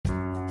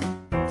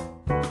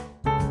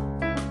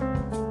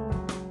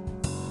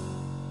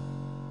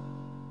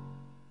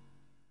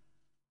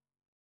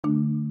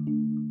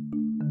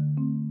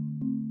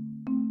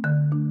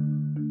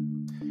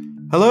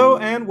Hello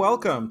and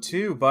welcome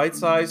to Bite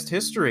Sized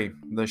History,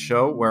 the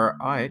show where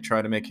I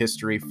try to make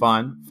history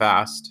fun,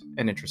 fast,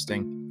 and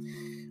interesting.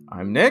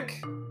 I'm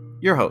Nick,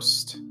 your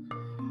host.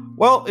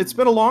 Well, it's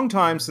been a long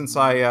time since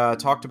I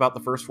talked about the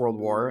First World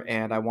War,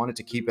 and I wanted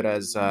to keep it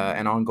as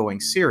an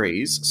ongoing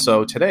series.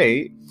 So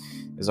today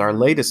is our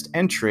latest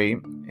entry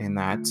in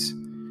that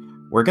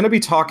we're going to be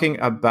talking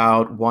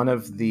about one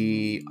of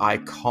the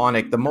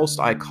most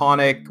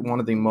iconic,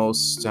 one of the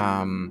most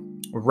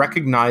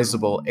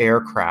recognizable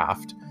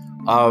aircraft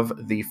of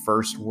the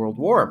First World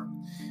War.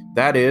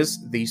 That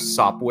is the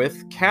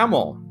Sopwith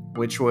Camel,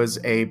 which was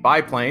a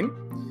biplane,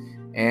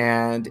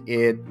 and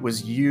it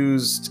was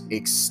used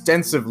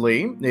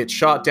extensively. It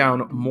shot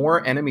down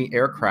more enemy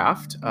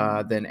aircraft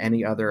than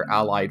any other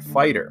Allied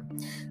fighter.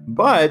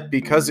 But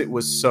because it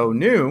was so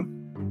new,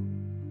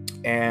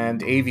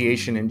 and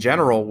aviation in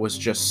general was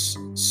just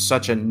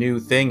such a new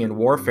thing in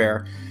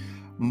warfare,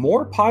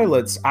 more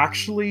pilots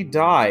actually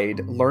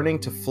died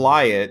learning to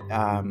fly it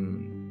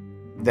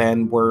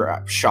than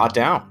were shot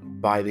down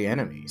by the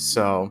enemy.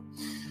 So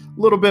a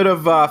little bit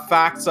of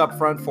facts up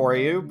front for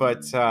you,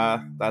 but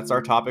that's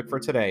our topic for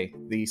today,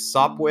 the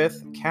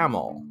Sopwith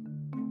Camel.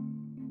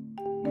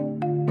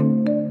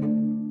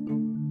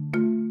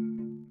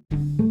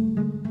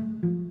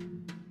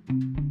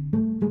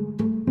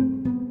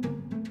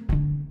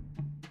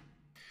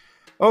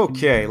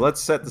 Okay, let's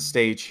set the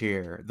stage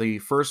here. The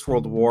First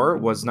World War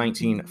was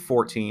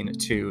 1914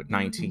 to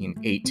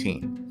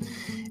 1918.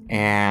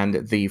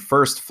 And the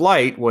first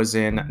flight was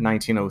in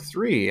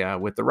 1903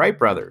 with the Wright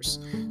brothers.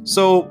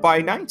 So by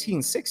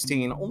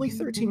 1916, only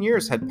 13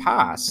 years had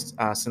passed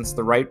since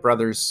the Wright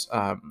brothers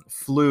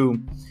flew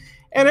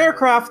an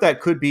aircraft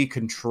that could be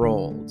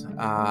controlled.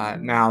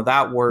 Now,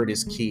 that word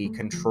is key,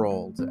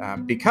 controlled,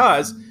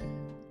 because,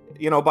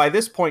 by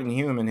this point in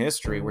human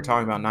history, we're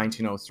talking about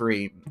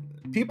 1903,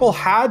 people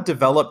had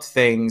developed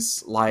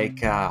things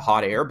like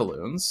hot air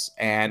balloons,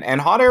 and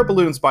hot air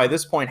balloons by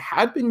this point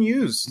had been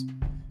used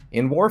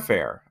in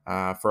warfare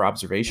for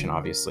observation,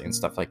 obviously, and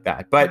stuff like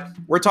that. But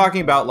we're talking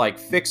about like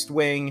fixed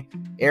wing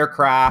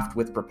aircraft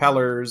with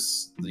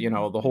propellers, the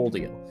whole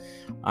deal.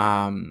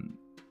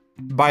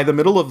 By the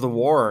middle of the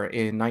war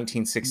in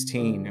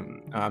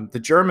 1916, the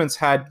Germans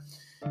had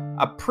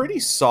a pretty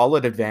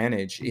solid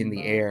advantage in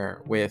the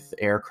air with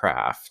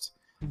aircraft.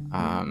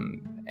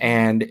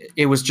 And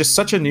it was just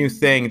such a new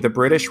thing. The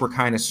British were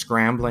kind of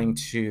scrambling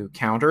to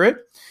counter it.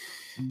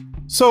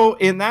 So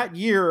in that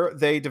year,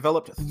 they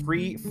developed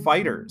 3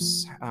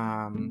 fighters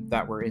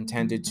that were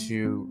intended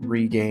to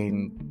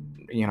regain,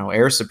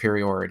 air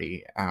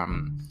superiority.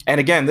 And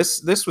again,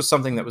 this was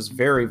something that was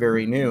very,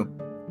 very new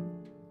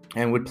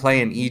and would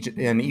play an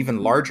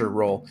even larger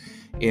role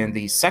in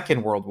the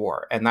Second World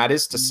War. And that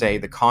is to say,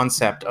 the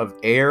concept of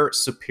air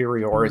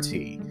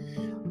superiority.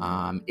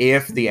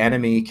 If the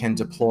enemy can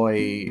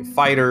deploy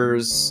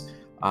fighters,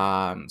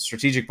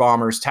 strategic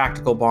bombers,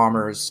 tactical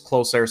bombers,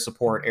 close air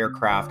support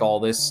aircraft,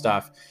 all this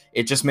stuff,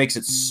 it just makes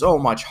it so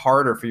much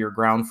harder for your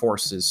ground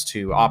forces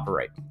to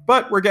operate.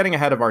 But we're getting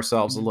ahead of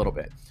ourselves a little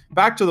bit.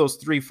 Back to those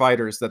 3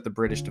 fighters that the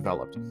British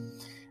developed.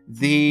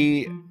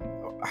 The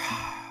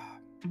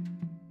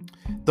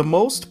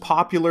most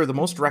popular, the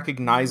most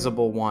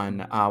recognizable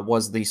one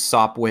was the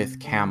Sopwith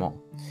Camel.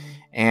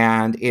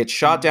 And it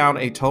shot down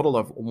a total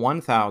of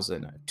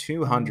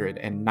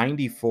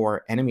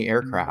 1,294 enemy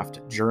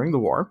aircraft during the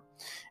war.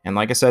 And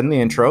like I said in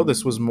the intro,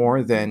 this was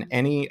more than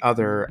any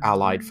other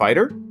Allied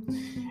fighter.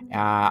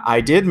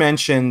 I did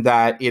mention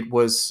that it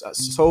was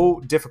so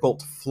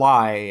difficult to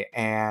fly,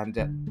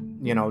 and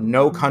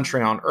no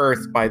country on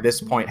Earth by this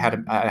point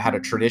had a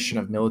tradition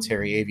of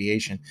military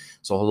aviation.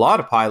 So a lot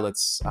of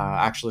pilots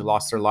actually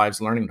lost their lives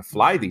learning to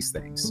fly these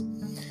things.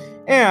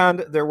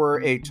 And there were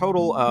a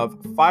total of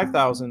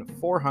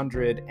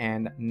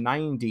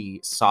 5,490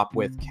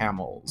 Sopwith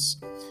Camels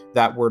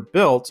that were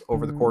built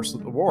over the course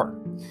of the war.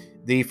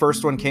 The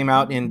first one came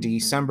out in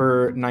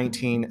December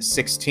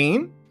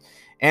 1916,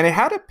 and it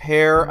had a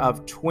pair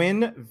of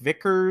twin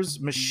Vickers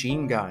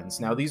machine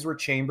guns. Now, these were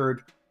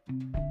chambered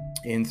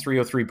in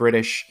 .303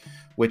 British,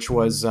 which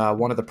was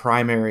one of the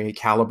primary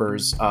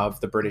calibers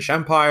of the British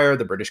Empire,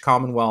 the British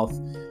Commonwealth.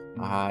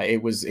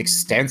 It was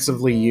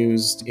extensively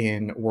used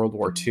in World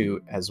War II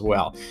as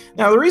well.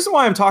 Now, the reason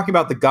why I'm talking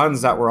about the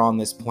guns that were on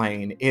this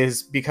plane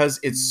is because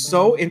it's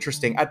so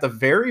interesting. At the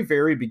very,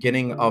 very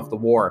beginning of the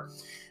war,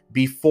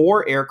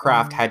 before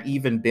aircraft had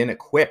even been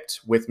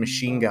equipped with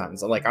machine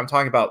guns, like I'm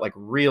talking about like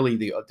really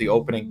the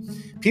opening,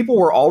 people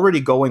were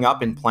already going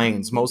up in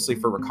planes, mostly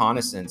for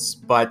reconnaissance.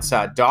 But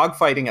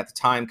dogfighting at the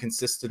time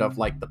consisted of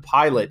like the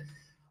pilot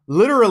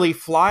literally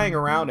flying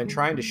around and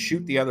trying to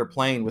shoot the other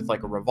plane with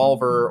like a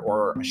revolver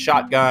or a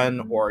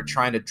shotgun, or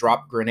trying to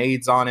drop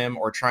grenades on him,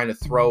 or trying to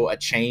throw a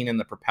chain in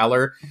the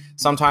propeller.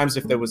 Sometimes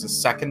if there was a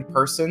second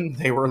person,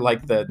 they were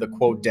like the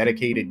quote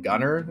dedicated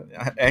gunner,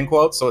 end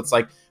quote. So it's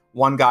like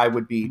one guy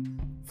would be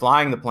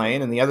flying the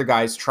plane and the other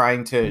guy's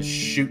trying to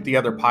shoot the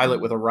other pilot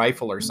with a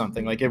rifle or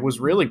something. Like, it was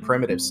really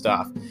primitive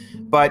stuff.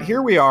 But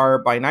here we are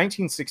by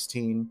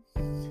 1916.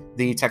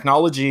 the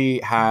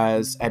technology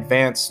has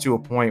advanced to a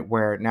point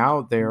where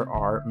now there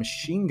are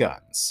machine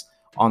guns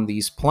on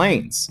these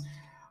planes.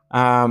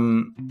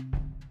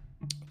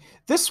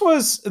 This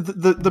was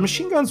the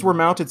machine guns were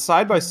mounted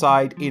side by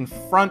side in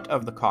front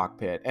of the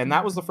cockpit, and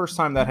that was the first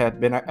time that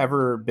had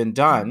ever been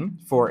done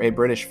for a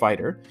British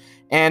fighter,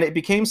 and it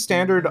became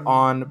standard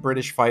on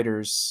British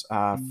fighters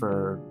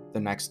for the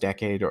next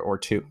decade or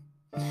two.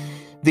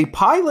 The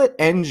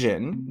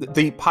engine,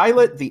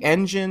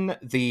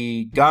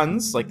 the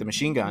guns, like the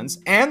machine guns,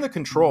 and the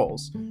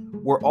controls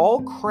were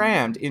all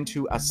crammed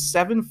into a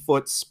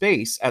 7-foot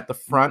space at the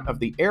front of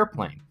the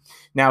airplane.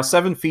 Now,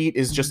 7 feet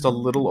is just a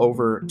little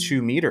over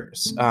 2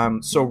 meters.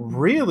 So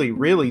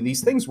really,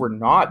 these things were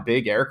not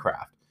big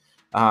aircraft.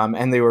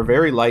 And they were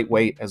very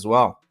lightweight as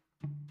well.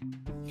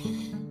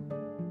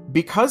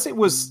 Because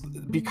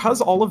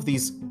all of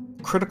these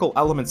critical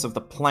elements of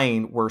the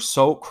plane were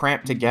so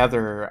cramped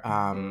together,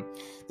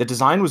 the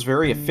design was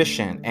very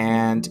efficient,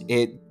 and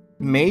it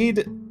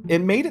made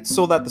it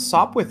so that the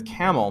Sopwith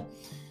Camel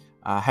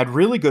had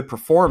really good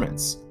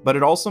performance, but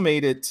it also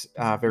made it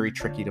very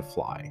tricky to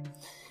fly.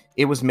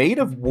 It was made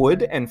of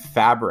wood and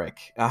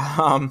fabric,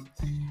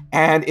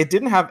 and it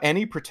didn't have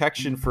any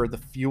protection for the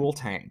fuel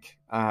tank,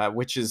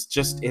 which is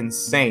just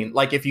insane.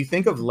 Like, if you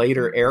think of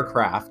later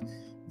aircraft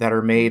that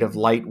are made of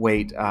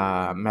lightweight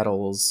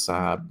metals,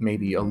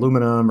 maybe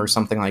aluminum or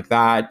something like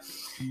that,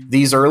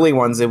 these early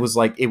ones, it was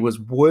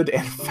wood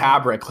and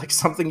fabric, like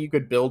something you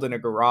could build in a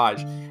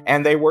garage.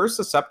 And they were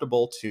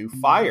susceptible to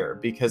fire,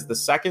 because the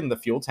second the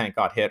fuel tank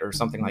got hit or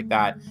something like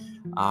that,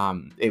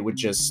 it would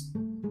just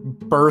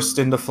burst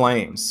into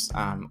flames.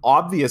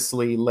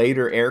 Obviously,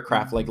 later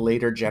aircraft, like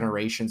later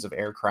generations of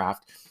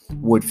aircraft,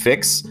 would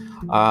fix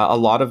a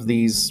lot of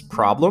these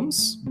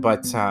problems,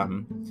 but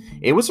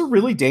it was a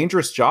really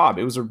dangerous job.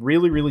 It was a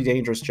really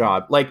dangerous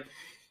job. Like,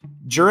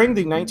 during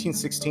the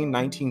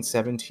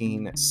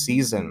 1916-1917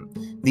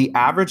 season, the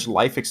average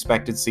life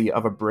expectancy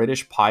of a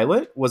British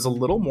pilot was a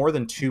little more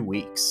than 2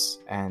 weeks.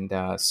 And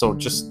so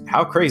just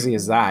how crazy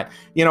is that?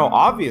 You know,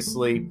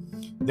 obviously,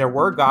 there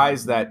were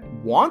guys that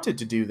wanted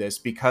to do this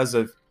because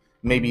of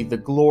maybe the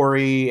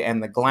glory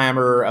and the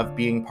glamour of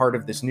being part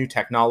of this new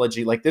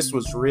technology. Like, this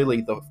was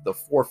really the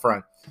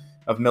forefront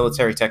of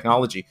military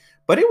technology.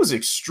 But it was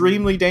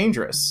extremely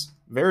dangerous.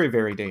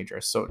 Very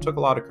dangerous. So it took a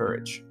lot of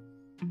courage.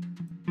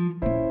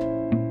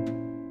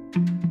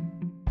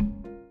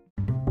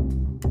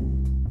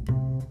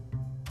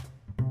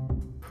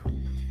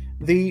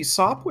 The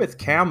Sopwith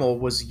Camel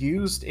was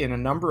used in a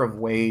number of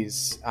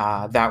ways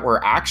that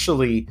were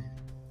actually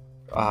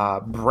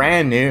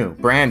brand new,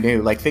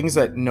 like things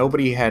that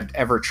nobody had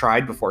ever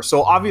tried before.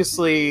 So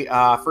obviously,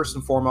 first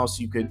and foremost,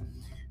 you could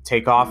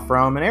take off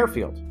from an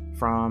airfield,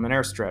 from an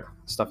airstrip,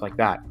 stuff like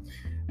that.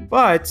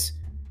 But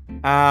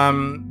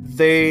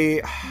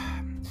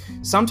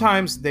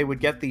sometimes they would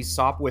get these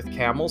Sopwith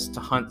Camels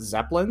to hunt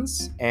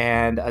Zeppelins,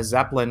 and a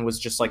Zeppelin was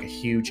just like a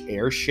huge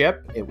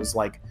airship. It was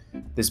like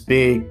this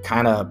big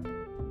kind of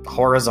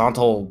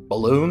horizontal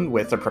balloon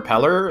with a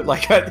propeller.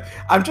 Like,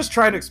 I'm just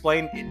trying to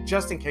explain,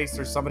 just in case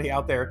there's somebody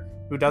out there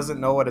who doesn't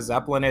know what a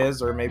Zeppelin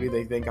is, or maybe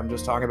they think I'm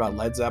just talking about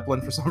Led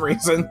Zeppelin for some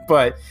reason.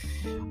 But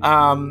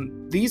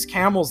these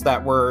camels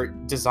that were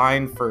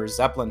designed for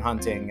Zeppelin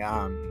hunting,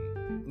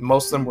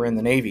 most of them were in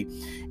the Navy,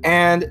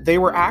 and they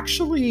were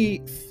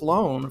actually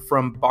flown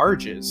from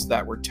barges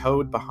that were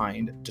towed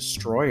behind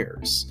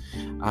destroyers.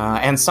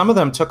 And some of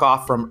them took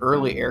off from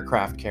early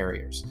aircraft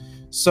carriers.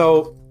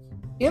 So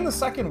in the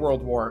Second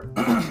World War,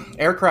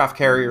 aircraft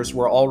carriers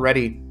were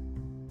already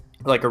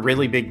like a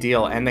really big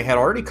deal, and they had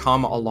already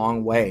come a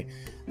long way.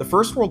 The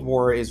First World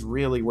War is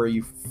really where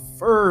you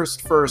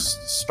first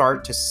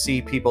start to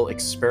see people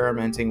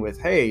experimenting with,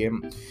 hey,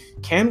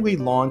 can we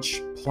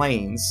launch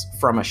planes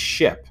from a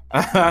ship?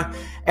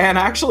 And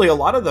actually, a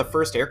lot of the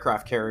first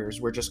aircraft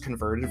carriers were just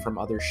converted from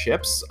other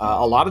ships.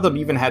 A lot of them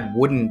even had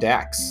wooden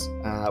decks,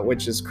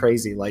 which is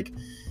crazy. Like,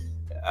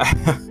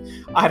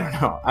 I don't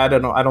know. I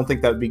don't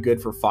think that would be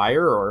good for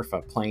fire, or if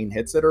a plane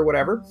hits it or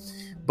whatever.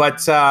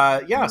 But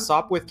yeah,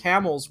 Sopwith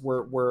Camels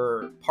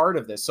were part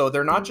of this. So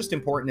they're not just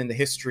important in the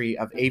history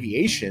of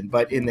aviation,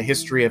 but in the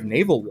history of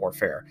naval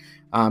warfare,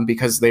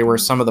 because they were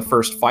some of the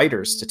first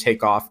fighters to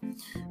take off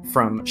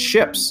from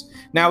ships.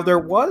 Now, there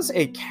was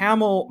a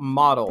Camel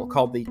model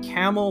called the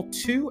Camel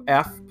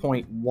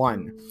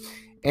 2F.1.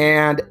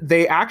 And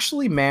they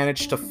actually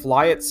managed to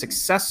fly it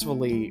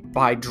successfully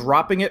by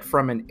dropping it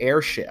from an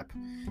airship.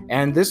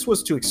 And this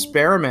was to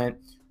experiment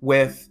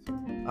with,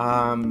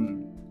 how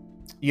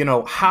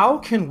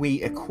can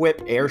we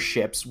equip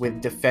airships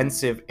with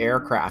defensive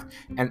aircraft?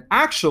 And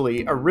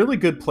actually, a really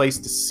good place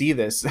to see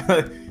this,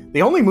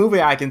 the only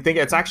movie I can think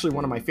of, it's actually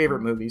one of my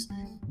favorite movies,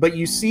 but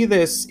you see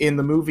this in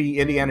the movie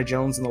Indiana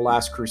Jones and the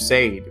Last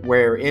Crusade,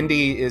 where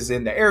Indy is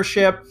in the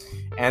airship,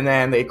 and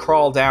then they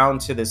crawl down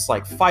to this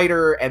like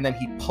fighter, and then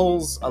he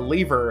pulls a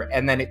lever,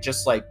 and then it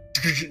just like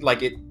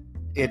it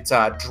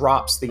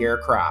drops the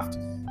aircraft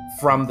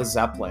from the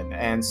Zeppelin.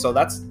 And so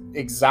that's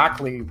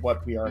exactly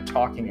what we are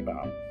talking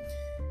about.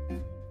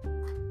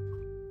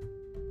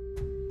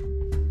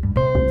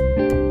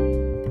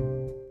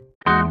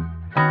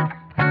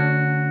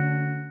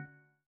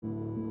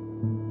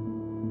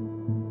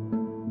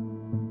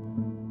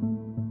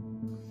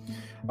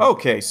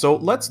 Okay, so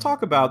let's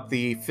talk about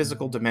the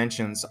physical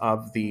dimensions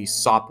of the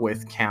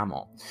Sopwith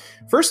Camel.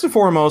 First and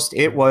foremost,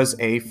 it was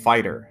a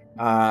fighter.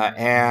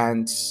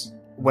 And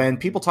when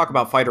people talk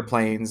about fighter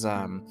planes,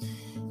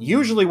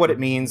 usually what it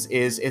means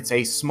is it's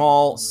a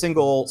small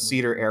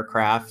single-seater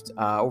aircraft.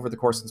 Over the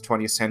course of the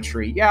 20th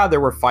century, yeah,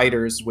 there were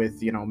fighters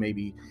with,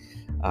 maybe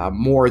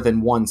more than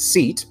one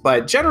seat,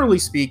 but generally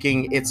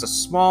speaking, it's a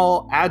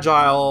small,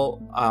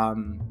 agile,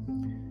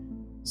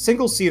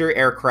 single-seater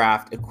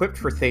aircraft equipped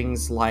for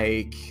things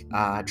like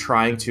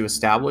trying to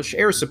establish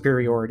air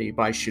superiority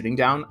by shooting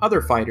down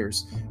other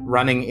fighters,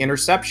 running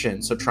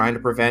interception, so trying to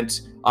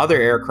prevent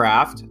other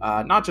aircraft,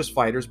 not just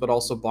fighters, but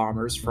also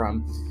bombers,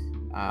 from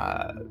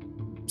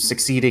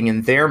succeeding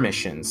in their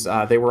missions.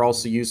 They were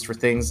also used for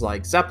things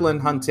like Zeppelin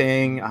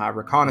hunting,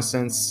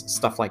 reconnaissance,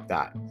 stuff like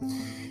that.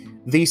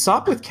 The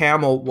Sopwith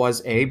Camel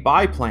was a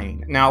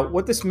biplane. Now,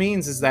 what this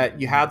means is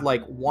that you had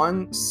like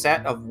one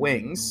set of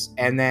wings,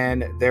 and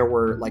then there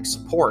were like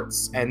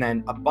supports, and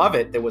then above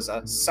it there was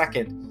a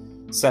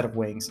second set of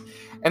wings.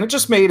 And it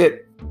just made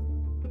it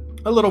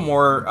a little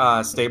more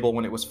stable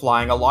when it was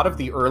flying. A lot of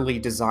the early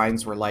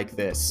designs were like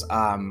this.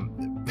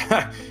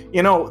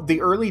 The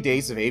early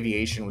days of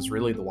aviation was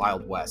really the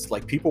Wild West.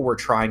 Like, people were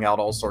trying out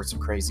all sorts of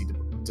crazy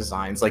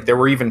designs. Like, there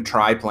were even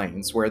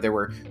triplanes where there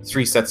were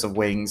 3 sets of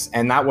wings,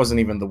 and that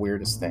wasn't even the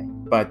weirdest thing.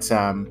 But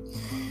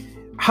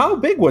how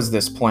big was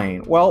this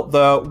plane? Well,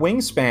 the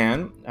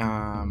wingspan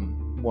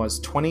was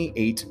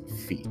 28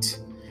 feet,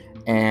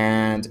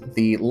 and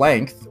the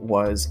length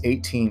was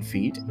 18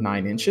 feet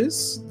 9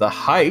 inches. The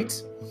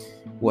height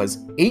was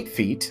 8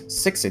 feet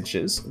 6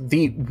 inches.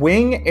 The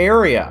wing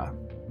area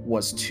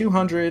was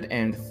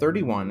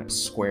 231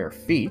 square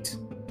feet.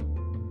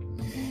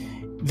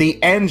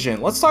 The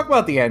engine. Let's talk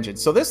about the engine.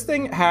 So this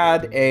thing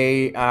had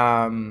a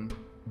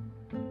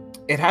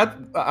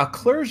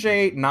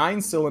Clerget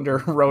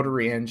 9-cylinder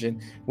rotary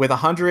engine with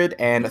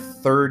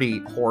 130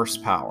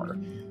 horsepower.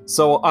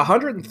 So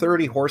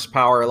 130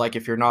 horsepower, like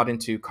if you're not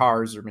into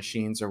cars or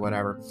machines or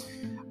whatever.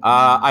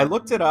 I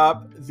looked it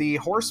up. The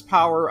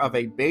horsepower of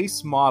a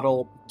base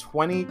model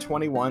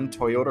 2021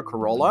 Toyota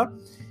Corolla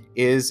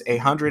is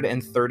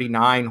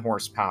 139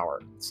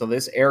 horsepower. So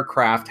this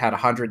aircraft had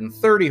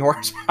 130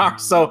 horsepower.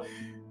 So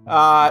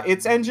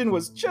its engine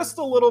was just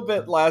a little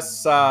bit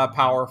less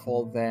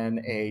powerful than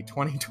a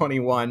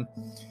 2021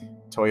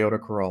 Toyota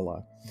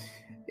Corolla.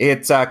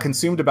 It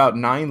consumed about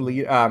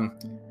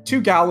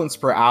 2 gallons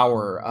per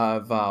hour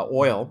of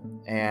oil,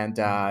 and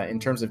in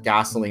terms of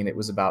gasoline, it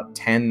was about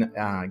 10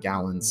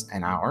 gallons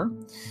an hour.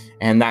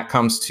 And that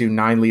comes to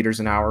 9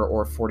 liters an hour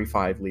or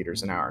 45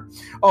 liters an hour.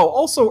 Oh,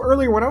 also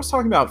earlier when I was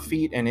talking about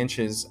feet and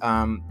inches,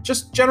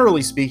 just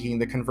generally speaking,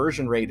 the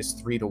conversion rate is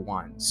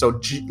 3-to-1.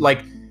 So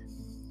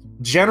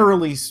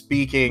generally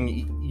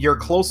speaking, you're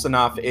close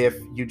enough if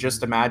you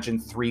just imagine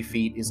 3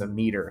 feet is a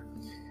meter.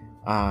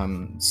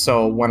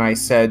 So when I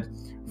said,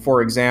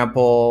 for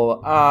example,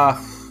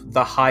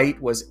 the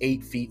height was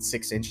 8 feet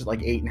 6 inches, like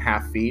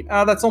 8.5 feet,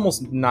 that's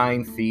almost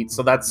 9 feet.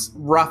 So that's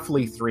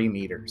roughly 3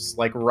 meters,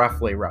 like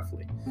roughly.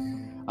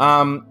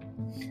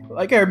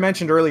 Like I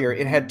mentioned earlier,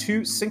 it had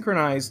 2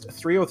 synchronized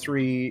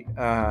 303,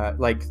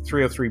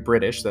 303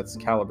 British, that's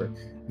caliber,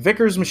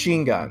 Vickers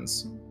machine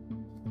guns.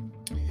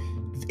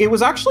 It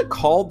was actually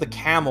called the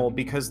Camel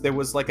because there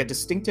was like a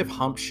distinctive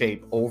hump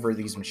shape over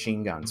these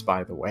machine guns,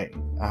 by the way.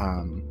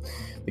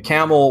 The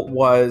Camel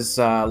was,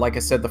 like I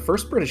said, the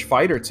first British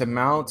fighter to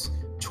mount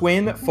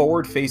twin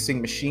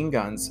forward-facing machine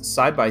guns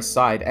side by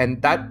side,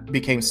 and that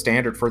became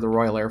standard for the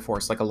Royal Air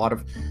Force. Like a lot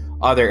of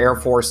other air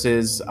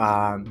forces,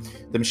 the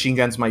machine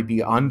guns might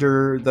be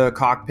under the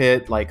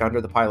cockpit, like under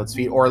the pilot's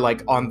feet, or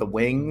like on the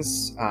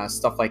wings,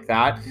 stuff like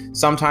that.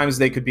 Sometimes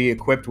they could be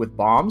equipped with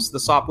bombs, the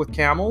Sopwith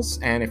Camels,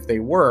 and if they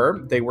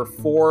were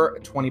 4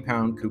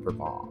 20-pound Cooper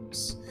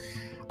bombs.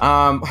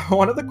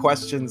 One of the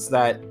questions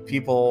that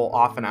people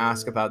often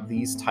ask about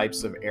these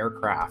types of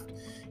aircraft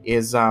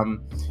is,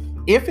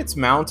 if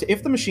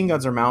the machine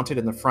guns are mounted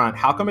in the front,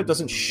 how come it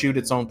doesn't shoot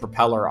its own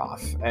propeller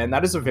off? And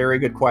that is a very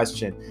good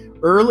question.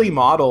 Early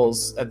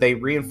models, they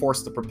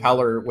reinforced the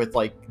propeller with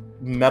like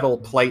metal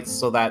plates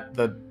so that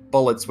the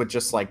bullets would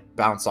just like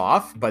bounce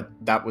off, but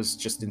that was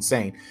just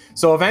insane.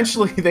 So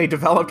eventually they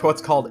developed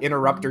what's called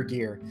interrupter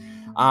gear.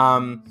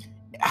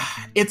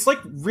 It's like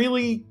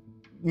really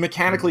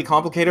mechanically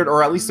complicated,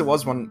 or at least it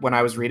was when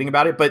I was reading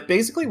about it. But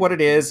basically what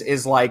it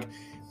is like,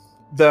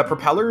 the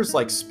propeller is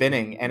like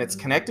spinning and it's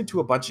connected to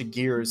a bunch of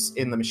gears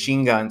in the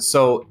machine gun.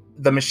 So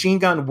the machine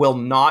gun will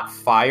not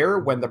fire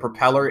when the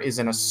propeller is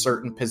in a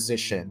certain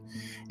position.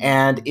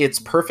 And it's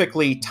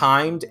perfectly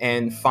timed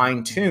and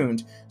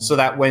fine-tuned so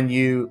that when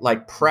you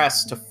like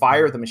press to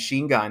fire the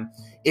machine gun,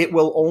 it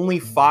will only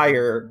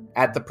fire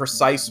at the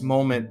precise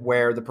moment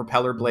where the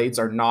propeller blades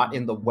are not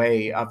in the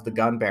way of the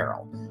gun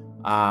barrel.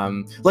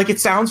 Like, it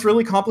sounds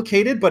really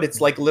complicated, but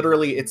it's like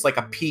literally, it's like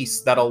a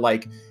piece that'll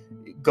like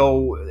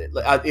go,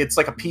 it's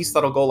like a piece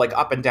that'll go like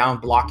up and down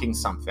blocking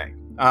something.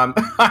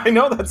 I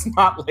know that's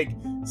not like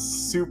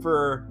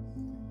super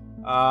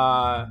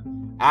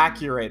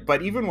accurate.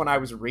 But even when I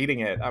was reading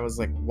it, I was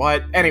like,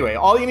 what? Anyway,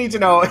 all you need to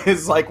know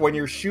is like when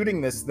you're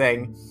shooting this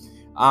thing,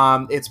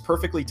 it's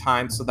perfectly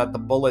timed so that the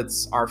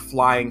bullets are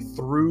flying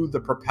through the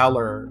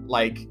propeller,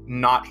 like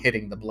not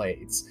hitting the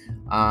blades.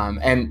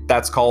 And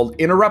that's called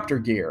interrupter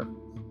gear.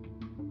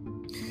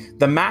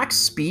 The max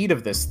speed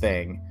of this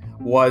thing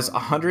was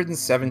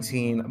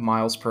 117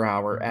 miles per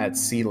hour at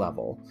sea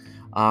level.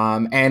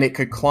 And it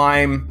could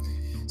climb.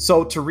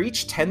 So to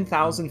reach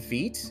 10,000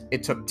 feet,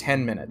 it took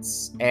 10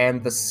 minutes.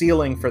 And the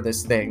ceiling for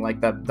this thing,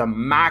 like the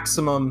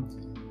maximum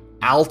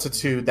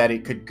altitude that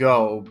it could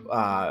go,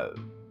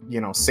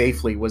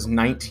 safely was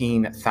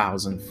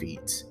 19,000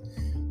 feet.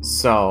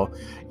 So,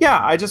 yeah,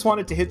 I just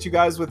wanted to hit you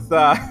guys with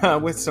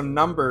some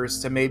numbers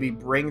to maybe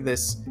bring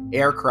this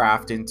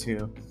aircraft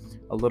into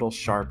a little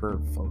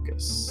sharper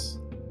focus.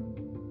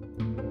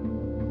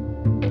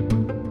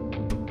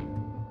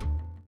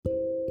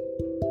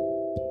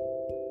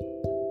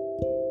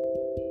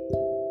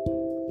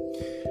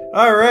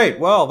 All right,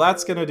 well,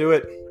 that's going to do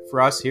it for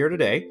us here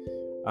today.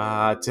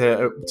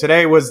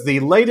 Today was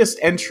the latest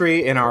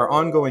entry in our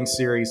ongoing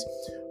series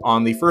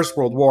on the First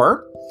World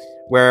War,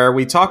 where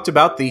we talked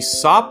about the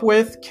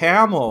Sopwith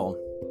Camel,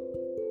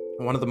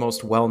 one of the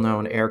most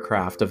well-known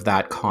aircraft of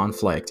that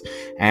conflict.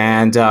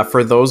 And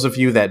for those of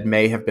you that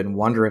may have been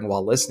wondering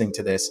while listening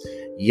to this,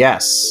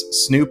 yes,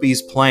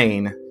 Snoopy's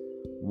plane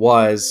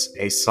was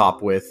a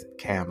Sopwith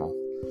Camel.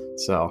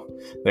 So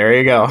there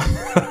you go.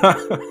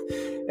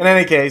 In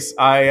any case,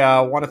 I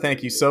want to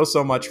thank you so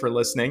much for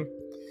listening.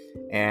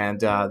 And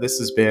this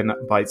has been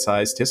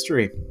Bite-Sized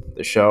History,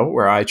 the show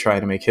where I try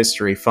to make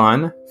history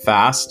fun,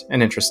 fast,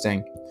 and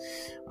interesting.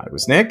 I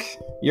was Nick,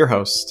 your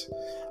host.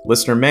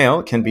 Listener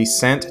mail can be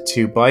sent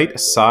to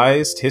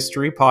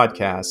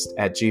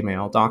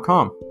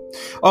bitesizedhistorypodcast@gmail.com.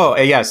 Oh,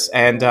 yes,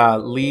 and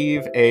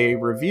leave a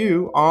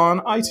review on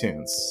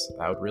iTunes.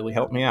 That would really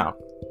help me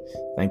out.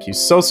 Thank you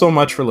so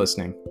much for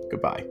listening.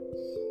 Goodbye.